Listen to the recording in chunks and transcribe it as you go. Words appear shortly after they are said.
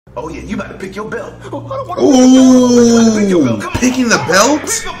Oh yeah, you better pick your belt. Oh, I don't want to pick a belt. Picking the belt?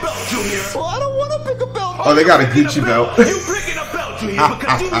 Pick a belt, Junior. Well, I don't want to pick a belt. Oh, they got a Gucci belt. You picking a belt, Junior,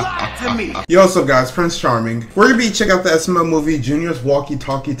 because you lied to me. Yo, what's up, guys? Prince Charming. We're gonna be checking out the SML movie Junior's Walkie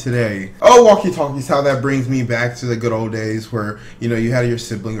Talkie today. Oh, Walkie Talkies, how that brings me back to the good old days where, you know, you had your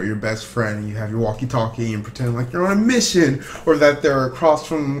sibling or your best friend and you have your walkie talkie and pretend like you're on a mission or that they're across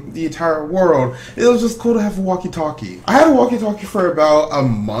from the entire world. It was just cool to have a walkie talkie. I had a walkie talkie for about a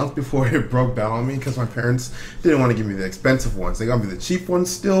month before it broke down on me because my parents didn't want to give me the expensive ones. They got me the cheap ones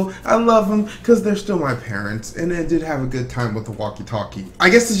still. I love them because they're still my parents, and I did have a good time with the walkie talkie. I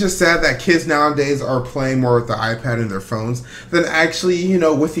guess it's just sad that kids nowadays are playing more with the iPad and their phones than actually, you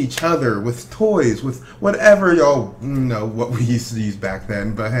know, with each other, with toys, with whatever y'all know what we used to use back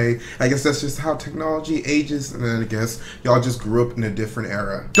then. But hey, I guess that's just how technology ages, and then I guess y'all just grew up in a different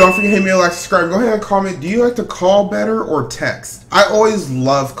era. Don't forget to hit me a like, subscribe, go ahead and comment. Do you like to call better or text? I always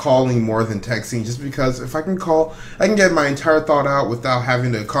love calling more than texting just because if I can call, I can get my entire thought out without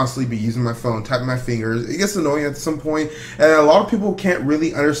having to constantly be using my phone, tapping my fingers. It gets annoying at some point, and a lot of people can't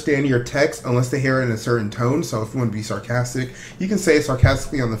really understand your text unless they hear it in a certain tone. So if you want to be sarcastic, you can say it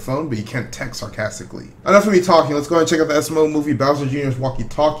sarcastically on the phone, but you can't text sarcastically. Enough of me talking. Let's go ahead and check out the SML movie Bowser Jr.'s Walkie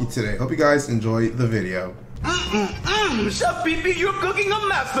Talkie today. Hope you guys enjoy the video. Chef P.P., you're cooking a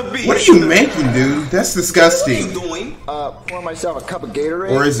masterpiece. What are you making, dude? That's disgusting. What are you doing? Pour myself a cup of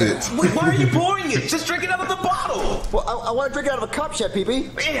Gatorade. Or is it? Why are you pouring it? Just drink it out of the bottle. Well, I want to drink it out of a cup, Chef P.P.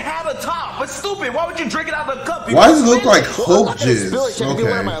 It had a top. It's stupid. Why would you drink it out of the cup? Why does it look like Well, Hope jizz? spill it, Chef P.P.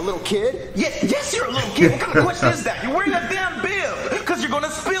 What am I, a Okay. little kid? Yes, you're a little kid. What kind of question is that? You're wearing a damn bib because you're going to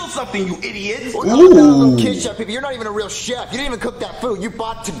spill something, you idiot. Well, I'm not a little Ooh. kid, Chef P.P. You're not even a real chef. You didn't even cook that food. You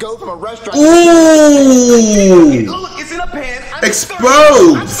bought to go from a restaurant. Ooh! Look, it's in a pan. I'm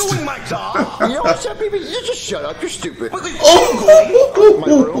Exposed. I'm doing my job. You know what, Chef P.P.? You just shut up. You're stupid. Wait, My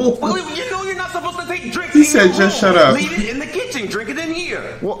room. Well, you know you're not supposed to take drinks. He in said, your "Just room. shut up." Leave it in the kitchen. Drink it in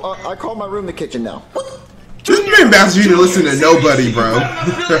here. Well, I call my room the kitchen now. This man Bowser Jr. listen to nobody, bro.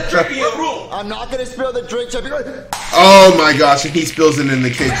 I'm not going to spill the drink, Chef P.P. Oh my gosh, and he spills it in the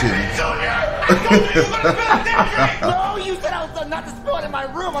kitchen. No, you said I was not to spill it in my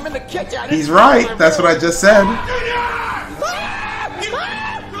room. I'm in the kitchen. I didn't He's spill it in right. my That's room. what I just said.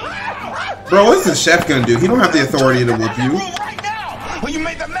 Bro, what's the chef gonna do? He don't have the authority to whoop you. Right now. When you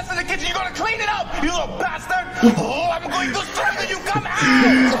made the mess in the kitchen, you're gonna clean it up, you little bastard. Oh, I'm going to strengthen you. Come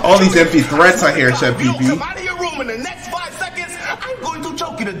out. All these empty threats I hear, Chef If you P.P. don't come out of your room in the next 5 seconds, I'm going to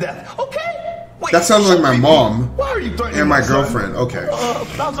choke you to death. Okay? Wait, That sounds like my mom why are you threatening and my son? girlfriend. Okay.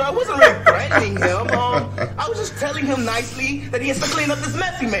 Bowser, I wasn't really threatening him. I was just telling him nicely that he has to clean up this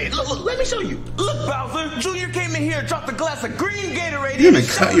mess he made. Look, let me show you. Look, Bowser, Junior came in here and dropped a glass of green Gatorade. You even and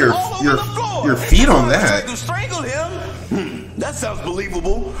cut shoved your- it all over your- the floor. your feet on I that. tried to strangle him. That sounds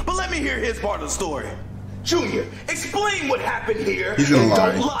believable. But let me hear his part of the story. Junior, explain what happened here. He's gonna and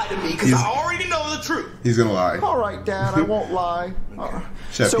lie. Don't lie to me, because I already know the truth. He's gonna lie. All right, Dad, I won't lie.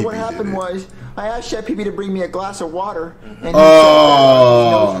 Chef So what P.P. did happened it. was, I asked Chef P.P. to bring me a glass of water, and he said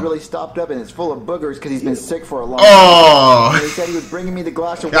Oh. his nose is really stopped up and it's full of boogers because he's been sick for a long time. Oh. And he said he was bringing me the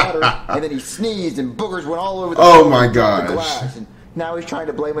glass of water, and then he sneezed and boogers went all over the Oh floor my and dropped the gosh. glass. And now he's trying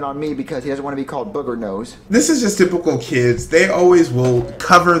to blame it on me because he doesn't want to be called Booger Nose. This is just typical kids. They always will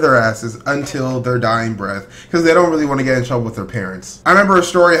cover their asses until their dying breath because they don't really want to get in trouble with their parents. I remember a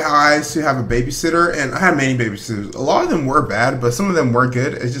story how I used to have a babysitter, and I had many babysitters. A lot of them were bad, but some of them were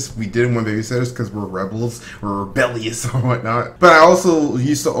good. It's just we didn't want babysitters because we're rebels, we're rebellious or whatnot. But I also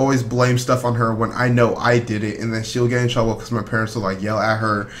used to always blame stuff on her when I know I did it, and then she'll get in trouble because my parents will like yell at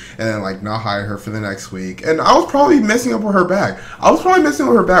her and then like not hire her for the next week. And I was probably messing up with her back. I was probably messing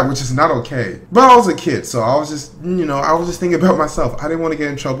with her back, which is not okay. But I was a kid, so I was just, you know, I was just thinking about myself. I didn't want to get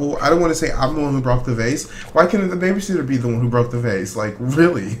in trouble. I didn't want to say I'm the one who broke the vase. Why couldn't the babysitter be the one who broke the vase? Like,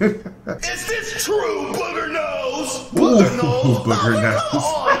 really? Is this true, Booger Nose? Booger Nose. Booger Nose. Come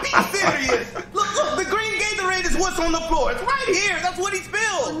on, be serious. Look, the green Gatorade is what's on the floor. It's right here. That's what he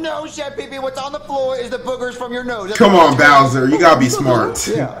spilled. No, Chef P.P., what's on the floor is the boogers from your nose. That's Come what on, Bowser. You gotta be smart.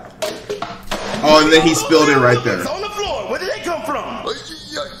 Yeah. Oh, and then he spilled it right there. It's on the floor. Where did they come from?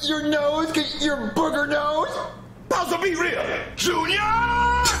 Your nose? Your booger nose? Bowser, be real. Junior!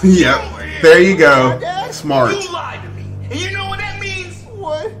 Yep. There you go. Smart. You lied to me. And you know what that means?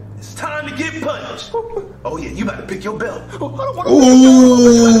 What? It's time to get punished. Oh yeah, you better pick your belt. I don't want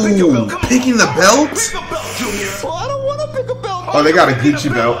Ooh. Pick your belt. Come on. Picking the belt? Pick a belt, Junior. Well, I don't want to pick a belt. Oh, they got a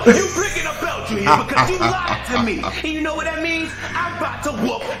Gucci belt. You picking a belt, Junior, because you lied to me. And you know what that means? I'm about to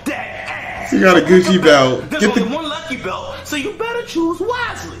whoop that ass. You got a Gucci belt. There's Get only the one lucky belt, so you better choose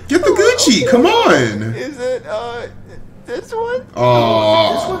wisely. Gucci. Come on. Is it, This one?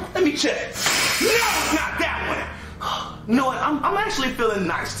 Oh. This one? Let me check. No, it's not that one. You know what? I'm actually feeling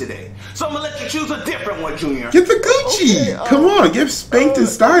nice today. So I'm gonna let you choose a different one, Junior. Get the Gucci. Okay, Come on, get spanked in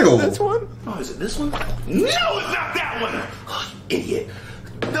style. This one? Oh, is it this one? No, it's not that one. Oh, you idiot.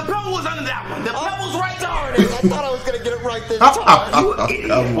 The pebble was under that one. The pebble's right Darn there. it, I thought I was gonna get it right this time. You idiot,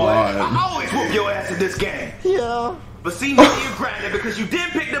 Come boy. on. I always whoop your ass at this game. Yeah. But see, now you're granted because you did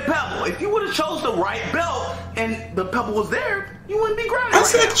pick the pebble. If you would have chose the right belt and the pebble was there, you wouldn't be grounded. I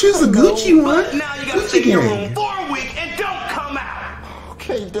said choose the Gucci one. But now you gotta Gucci stay in your game. room for a week and don't come out.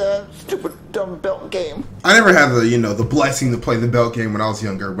 Okay, Dad. Stupid dumb belt game. I never had the, the blessing to play the belt game when I was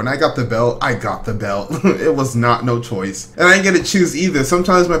younger. When I got the belt, I got the belt. It was not no choice. And I didn't get to choose either.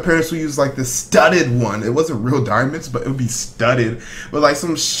 Sometimes my parents would use like the studded one. It wasn't real diamonds, but it would be studded with like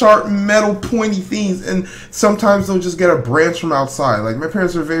some sharp metal pointy things. And sometimes they'll just get a branch from outside. Like my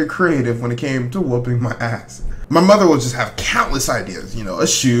parents were very creative when it came to whooping my ass. My mother will just have countless ideas, a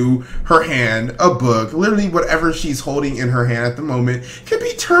shoe, her hand, a book, literally whatever she's holding in her hand at the moment can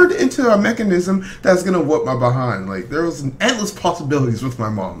be turned into a mechanism that's gonna whoop my behind. Like there was endless possibilities with my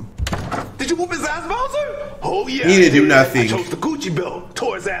mom. Did you whoop his ass, Bowser? Oh yeah. He didn't do nothing. I chose the Gucci belt.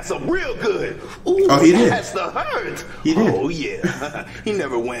 Tore his ass up real good. Ooh, Oh, he did. That's the hurt. He did. Oh yeah. He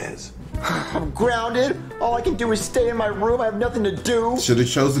never wins. I'm grounded. All I can do is stay in my room. I have nothing to do. Should have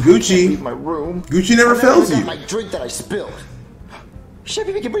chose the Leave Gucci. my room. Gucci never fails got you. my drink that I spilled. Chef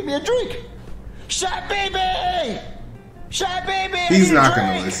Baby can bring me a drink. Chef Baby! Chef Baby! I He's need a not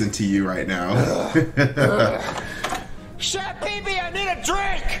gonna drink. listen to you right now. Chef Baby, I need a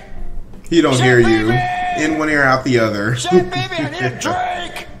drink. He don't Chef hear you. Baby! In one ear, out the other. Chef Baby, I need a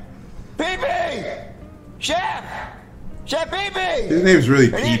drink. Baby! Chef! Chef Baby! His name's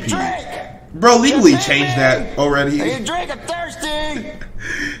really I need a PP. drink. Bro, legally Chef changed Baby! that already. I need a drink. I'm thirsty.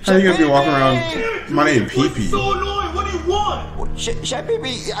 How you gonna be walking Baby! around? My name What's PP. so annoying? What do you want? Chef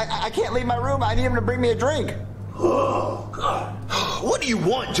Baby, I can't leave my room. I need him to bring me a drink. Oh God. What do you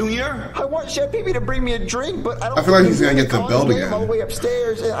want, Junior? I want Chef Baby to bring me a drink, but I don't. I feel like think he's gonna get the on his belt way again. All the way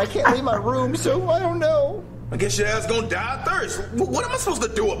upstairs, and I can't leave my room, so I don't know. I guess your ass gonna die of thirst. What am I supposed to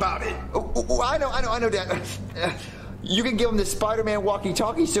do about it? Oh, I know, Dad. You can give him this Spider-Man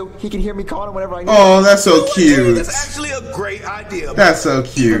walkie-talkie so he can hear me calling him whenever I need. Oh, that's so cute. That's actually a great idea. That's so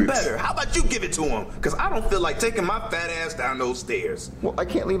Even cute. better. How about you give it to him? Because I don't feel like taking my fat ass down those stairs. Well, I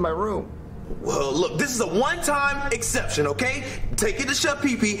can't leave my room. Well, look, this is a one-time exception, okay? Take it to Chef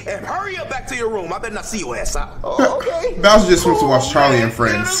Pee-Pee and hurry up back to your room. I better not see your ass out. Oh, okay. Bowser just wants to watch Charlie man, and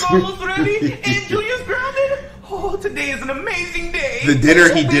Friends. Dinner's almost ready, and Julia's grounded. Oh, today is an amazing day. The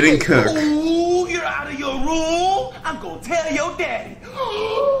dinner he didn't cook. Ooh, you're out of your room. I'm gonna tell your daddy.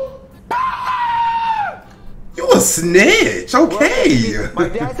 You a snitch, okay. My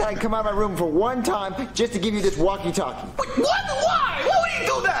dad said I'd come out of my room for one time just to give you this walkie-talkie. What? Why? Why would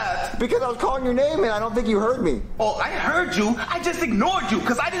you do that? Because I was calling your name and I don't think you heard me. Oh, I heard you. I just ignored you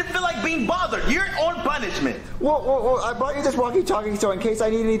because I didn't feel like being bothered. You're on punishment. Well, I brought you this walkie-talkie so in case I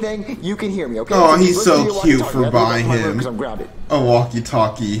need anything, you can hear me, okay? Oh, So he's listen to so your cute walkie-talkie. for I have to go back buying to my room him 'cause I'm grounded. a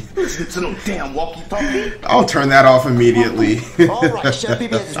walkie-talkie. Listen to no damn walkie-talkie. I'll turn that off immediately. All right, Chef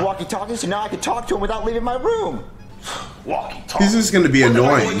Pee-Pee has his walkie-talkie, so now I can talk to him without leaving my room. Walkie-talkie. He's just gonna be What am I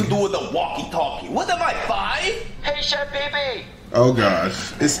annoying. going to do with a walkie-talkie? What am I, 5? Hey, Chef Pee-Pee! Oh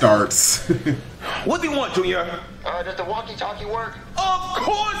gosh, it starts. What do you want, Junior? Does the walkie-talkie work? Of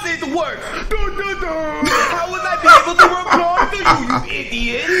course it works. Dun, dun, dun. How would I be able to reply to you,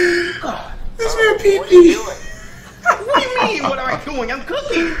 you idiot? God. This man What are you PP. doing? What do you mean, what am I doing? I'm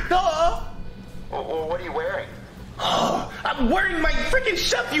cooking. Duh. Well, what are you wearing? I'm wearing my freaking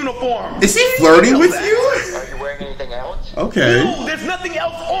chef uniform. Is he flirting with you? Are you wearing anything else? Okay. No, there's nothing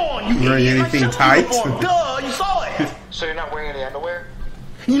else on. You Wearing idiot. My anything chef tight? uniform. Duh, you saw it. So you're not wearing any underwear?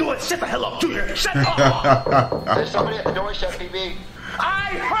 You know what? Shut the hell up, Junior. Shut up. There's somebody at the door, Chef Pee-Pee.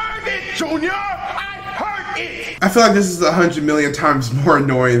 I heard it, Junior. I heard it. I feel like this is 100 million times more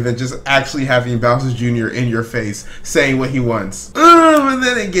annoying than just actually having Bowser Jr. in your face saying what he wants. And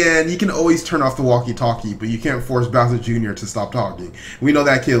then again, you can always turn off the walkie-talkie, but you can't force Bowser Jr. to stop talking. We know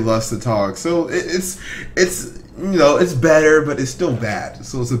that kid loves to talk, so it's it's better, but it's still bad.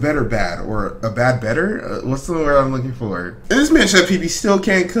 So it's a better bad or a bad better. What's the word I'm looking for? And this man Chef Pee-Pee still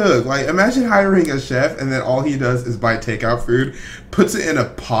can't cook. Like, imagine hiring a chef and then all he does is buy takeout food, puts it in a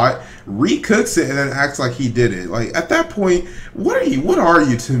pot, recooks it, and then acts like he did it. Like, at that point, what are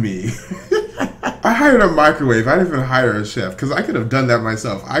you to me? I hired a microwave. I didn't even hire a chef because I could have done that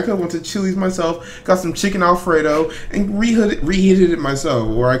myself. I could have went to Chili's myself, got some chicken Alfredo, and reheated it myself.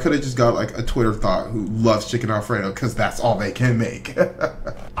 Or I could have just got like a Twitter thought who loves chicken Alfredo because that's all they can make.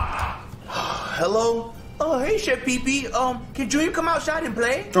 Hello? Oh, hey, Chef Pee-Pee. Can Junior come outside and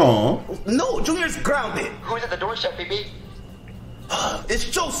play? Oh. No, Junior's grounded. Who's at the door, Chef Pee-Pee? It's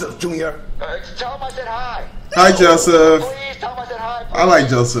Joseph, Junior. Tell him I said hi. Hi, Joseph. Please tell him I said hi. Please. I like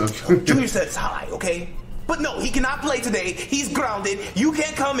Joseph. Junior says hi, okay? But no, he cannot play today. He's grounded. You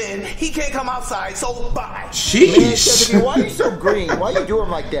can't come in. He can't come outside. So bye. Man, Sheesh. Chef Pee-Pee, why are you so green? Why you do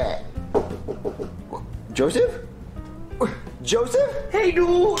him like that? Joseph? Joseph? Hey,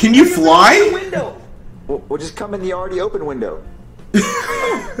 dude. Can you fly? Open the window. We'll just come in the already open window.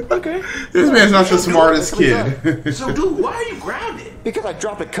 Okay. This man's not the smartest kid. So, dude, why are you grounded? Because I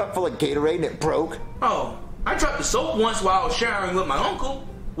dropped a cup full of Gatorade and it broke. Oh, I dropped the soap once while I was showering with my uncle.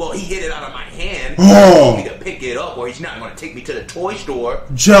 Well, he hit it out of my hand. Oh. He could pick it up, or he's not going to take me to the toy store.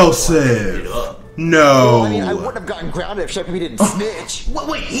 Joseph. No. I mean, I wouldn't have gotten grounded if Chef Pee-Pee didn't snitch. What,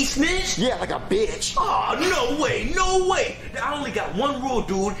 wait, he snitched? Yeah, like a bitch. Oh, no way, no way. I only got one rule,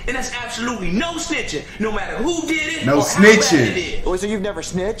 dude, and that's absolutely no snitching. No matter who did it No or how bad snitching. it is. Oh, so you've never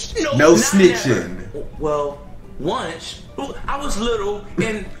snitched? No not snitching. never. Well, once. I was little,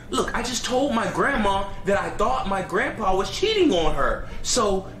 and look, I just told my grandma that I thought my grandpa was cheating on her.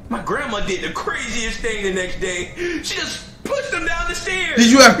 So my grandma did the craziest thing the next day. She just pushed him down the stairs. Did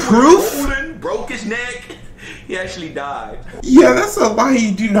you have proof? Rolling, broke his neck. He actually died. Yeah, that's a lie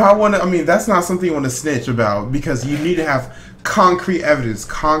you do not want to. I mean, that's not something you want to snitch about because you need to have concrete evidence,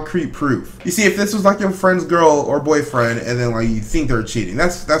 concrete proof. You see, if this was like your friend's girl or boyfriend and then like you think they're cheating,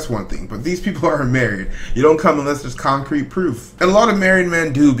 that's one thing. But these people are married. You don't come unless there's concrete proof. And a lot of married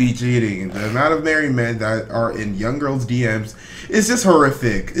men do be cheating. The amount of married men that are in young girls' DMs is just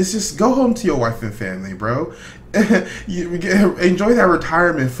horrific. It's just go home to your wife and family, bro. Enjoy that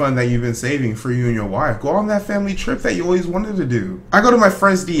retirement fund that you've been saving for you and your wife. Go on that family trip that you always wanted to do. I go to my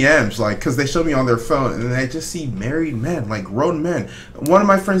friends' DMs, like, because they show me on their phone, and then I just see married men, like grown men. One of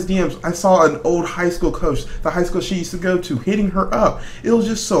my friends' DMs, I saw an old high school coach, the high school she used to go to, hitting her up. It was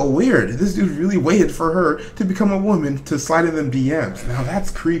just so weird. This dude really waited for her to become a woman to slide in them DMs. Now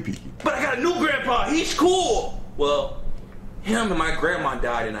that's creepy. But I got a new grandpa. He's cool. Well, him and my grandma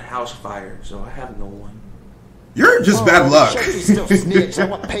died in a house fire, so I have no one. You're just bad luck. Chef Pee-Pee still snitched. I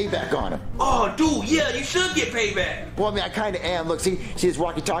want payback on him. Oh, dude, yeah, you should get payback. Well, I mean, I kind of am. Look, see this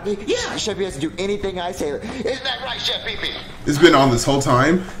Walkie Talkie? Yeah. Chef Pee-Pee has to do anything I say. Isn't that right, Chef Pee-Pee? It's been on this whole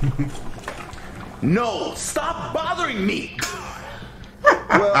time. No, stop bothering me.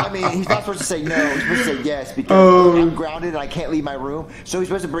 Well, I mean, he's not supposed to say no. He's supposed to say yes because I'm grounded and I can't leave my room. So he's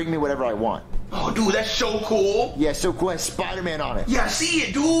supposed to bring me whatever I want. Oh, dude, that's so cool. Yeah, so cool. It has Spider-Man on it. Yeah, I see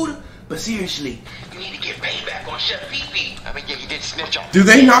it, dude. But seriously, you need to get payback on Chef Pee-Pee. I mean, yeah, he did snitch on me. Do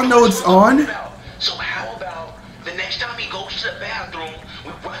they not know it's on? So how about the next time he goes to the bathroom,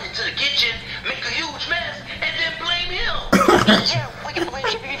 we run into the kitchen, make a huge mess, and then blame him? Yeah, we can blame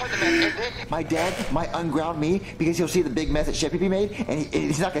Chef Pee-Pee for the mess. And then my dad might unground me because he'll see the big mess that Chef Pee-Pee made, and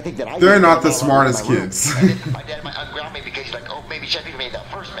he's not going to think that I did. They're not the smartest kids. And then my dad might unground me because he's like, oh, maybe Chef Pee-Pee made that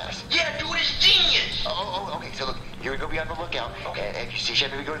first mess. Yeah, dude, it's genius. Okay, so look, you're going to be on the lookout. Okay. And if you see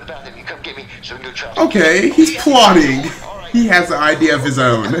Chef Pee-Pee go to the bathroom, you come get me so we can do trial. Okay, he's plotting. He has an idea of his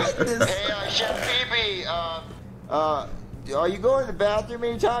own. Hey, Chef Pee-Pee, are you going to the bathroom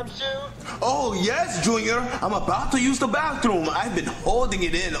anytime soon? Oh, yes, Junior. I'm about to use the bathroom. I've been holding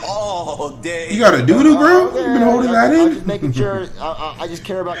it in all day. You got a doo-doo, bro? Okay, You been holding that I'm in? just making sure. I just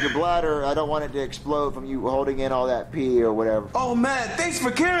care about your bladder. I don't want it to explode from you holding in all that pee or whatever. Oh, man, thanks for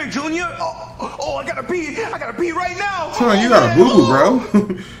caring, Junior. Oh, I gotta pee. I gotta pee right now. Huh, you got a boo-boo, bro.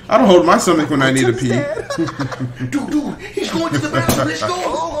 I don't hold my stomach when I need to pee. Dude, he's going to the bathroom. Let's go.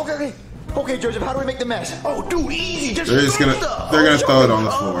 Oh, okay. Okay, Joseph, how do we make the mess? Oh, dude, easy. Just They're throw stuff. gonna throw it on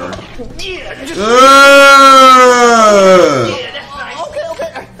the floor. Yeah, just. Yeah, that's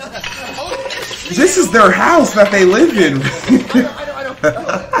nice. This is their house that they live in. I know.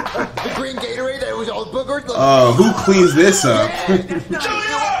 The green Gatorade that was all boogered. Who cleans this up?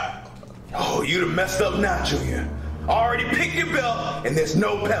 Junior! Oh, you done messed up now, Junior. I already picked your belt, and there's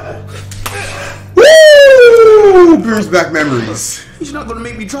no pebble. Woo! Brings back memories. He's not gonna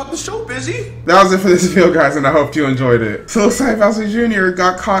make me drop the soap, is he? That was it for this video, guys, and I hope you enjoyed it. So looks like BOWSER Jr.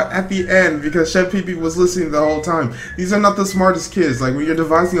 got caught at the end because Chef Pee-Pee was listening the whole time. These are not the smartest kids. Like, when you're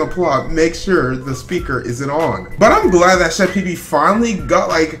devising a plot, make sure the speaker isn't on. But I'm glad that Chef Pee-Pee finally got,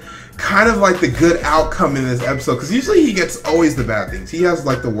 like, kind of like the good outcome in this episode, because usually he gets always the bad things. He has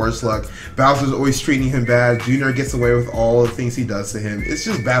like the worst luck. Bowser's always treating him bad. Junior gets away with all the things he does to him. It's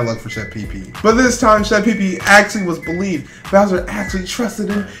just bad luck for Chef Pee. But this time, Chef Pee actually was believed. Bowser actually trusted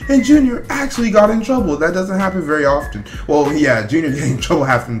him, and Junior actually got in trouble. That doesn't happen very often. Well, yeah, Junior getting in trouble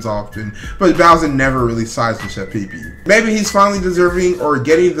happens often, but Bowser never really sides with Chef Pee. Maybe he's finally deserving or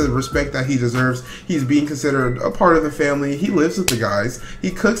getting the respect that he deserves. He's being considered a part of the family. He lives with the guys.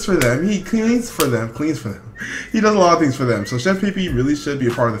 He cooks for them. He cleans for them. He does a lot of things for them. So Chef Pee really should be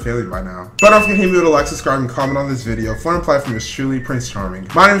a part of the family by now. But don't forget to hit me with a like, subscribe, and comment on this video. Fun and play from yours truly, Prince Charming.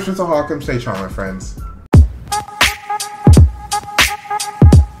 My name is Prince Ohakam. Stay charming, my friends.